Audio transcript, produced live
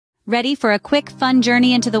Ready for a quick, fun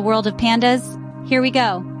journey into the world of pandas? Here we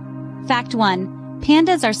go. Fact 1.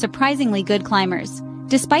 Pandas are surprisingly good climbers.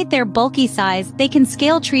 Despite their bulky size, they can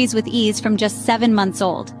scale trees with ease from just 7 months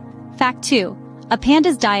old. Fact 2. A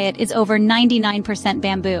panda's diet is over 99%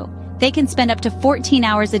 bamboo. They can spend up to 14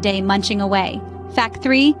 hours a day munching away. Fact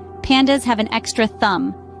 3. Pandas have an extra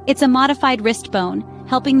thumb. It's a modified wrist bone,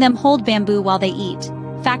 helping them hold bamboo while they eat.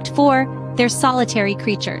 Fact 4. They're solitary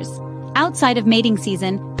creatures. Outside of mating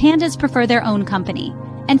season, pandas prefer their own company.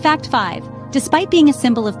 And fact 5. Despite being a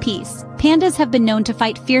symbol of peace, pandas have been known to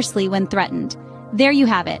fight fiercely when threatened. There you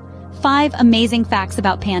have it. 5 amazing facts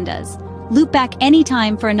about pandas. Loop back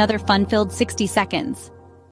anytime for another fun-filled 60 seconds.